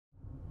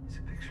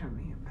picture of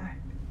me in bed.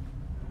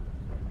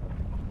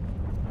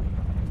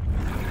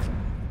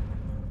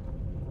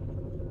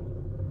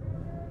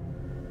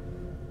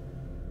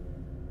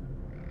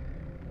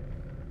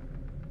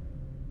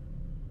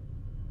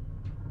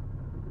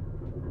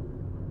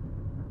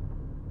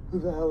 Who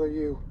the hell are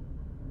you?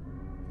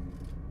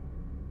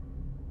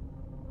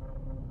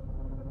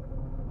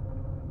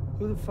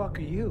 Who the fuck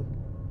are you?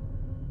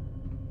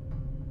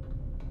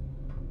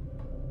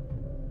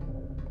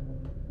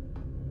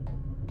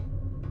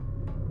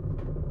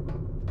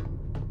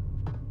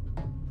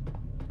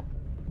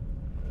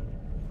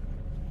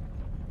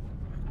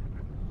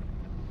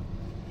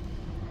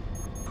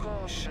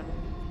 Caution,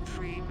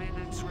 3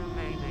 minutes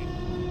remaining.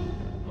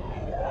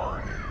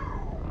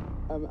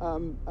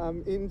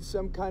 I'm in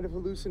some kind of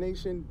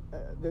hallucination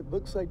that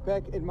looks like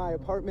Beck in my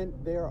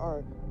apartment. There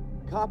are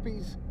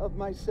copies of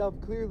myself,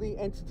 clearly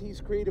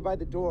entities created by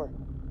the door.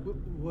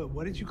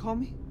 What did you call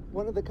me?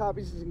 One of the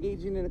copies is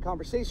engaging in a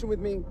conversation with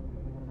me.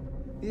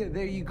 Yeah,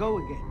 there you go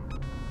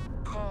again.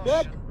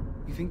 Beck!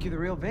 You think you're the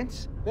real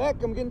Vince?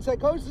 Beck, I'm getting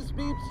psychosis,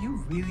 beeps.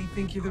 You really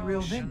think you're the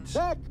real Vince?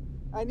 Beck!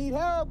 I need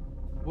help!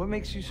 What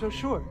makes you so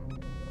sure?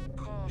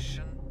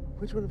 Caution.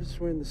 Which one of us is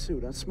wearing the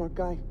suit, huh, smart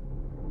guy?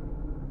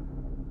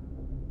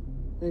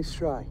 Nice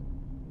try.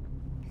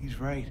 He's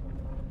right.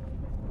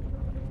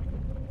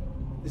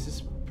 This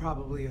is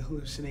probably a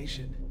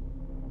hallucination.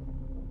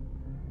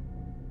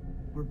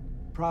 We're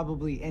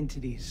probably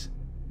entities.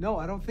 No,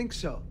 I don't think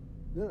so.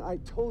 No, I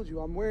told you,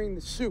 I'm wearing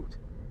the suit.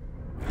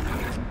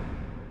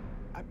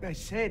 I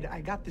said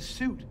I got the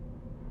suit.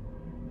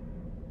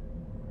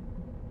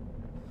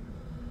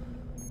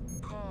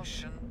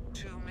 Caution,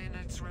 2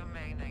 minutes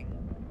remaining.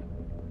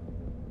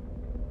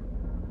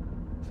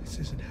 This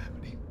isn't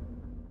happening.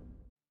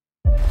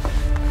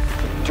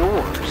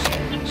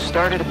 Doors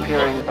started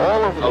appearing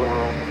all over the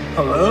world.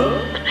 Hello?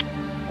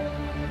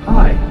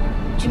 Hi.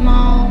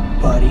 Jamal.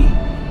 Buddy.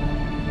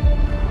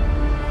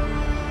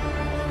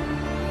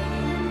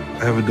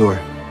 I have a door.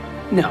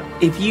 No,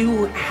 if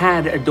you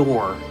had a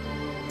door,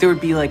 there would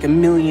be like a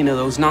million of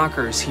those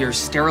knockers here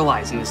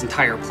sterilizing this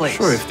entire place.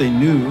 Sure, if they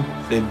knew,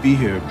 they'd be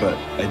here, but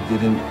I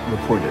didn't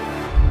report it.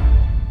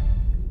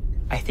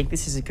 I think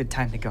this is a good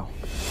time to go.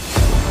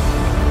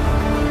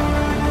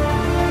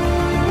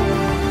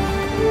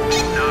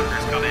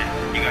 Knockers come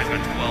in. You guys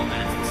got 12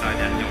 minutes inside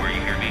that door, you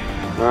hear me?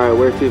 Alright,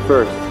 where to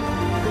first?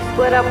 We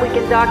split up, we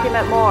can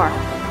document more.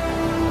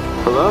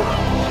 Hello?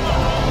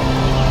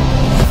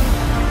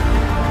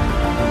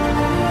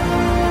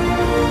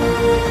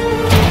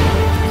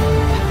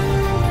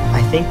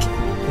 I think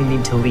we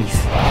need to leave.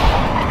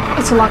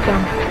 It's a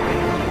lockdown.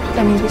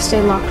 That means we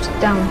stay locked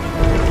down.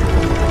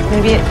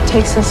 Maybe it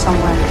takes us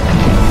somewhere.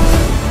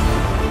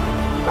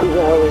 Who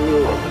the hell are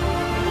you?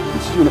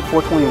 This is Unit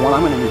 421.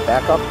 I'm gonna need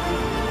backup.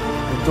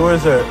 The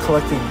doors are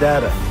collecting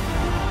data.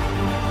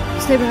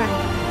 Stay behind.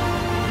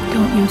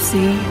 Don't you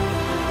see?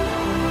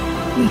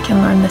 We can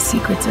learn the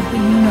secrets of the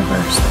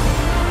universe.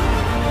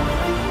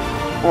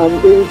 I'm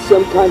in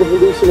some kind of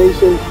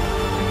hallucination.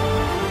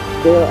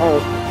 There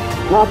are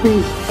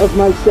copies of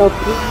myself.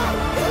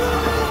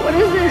 What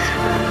is this?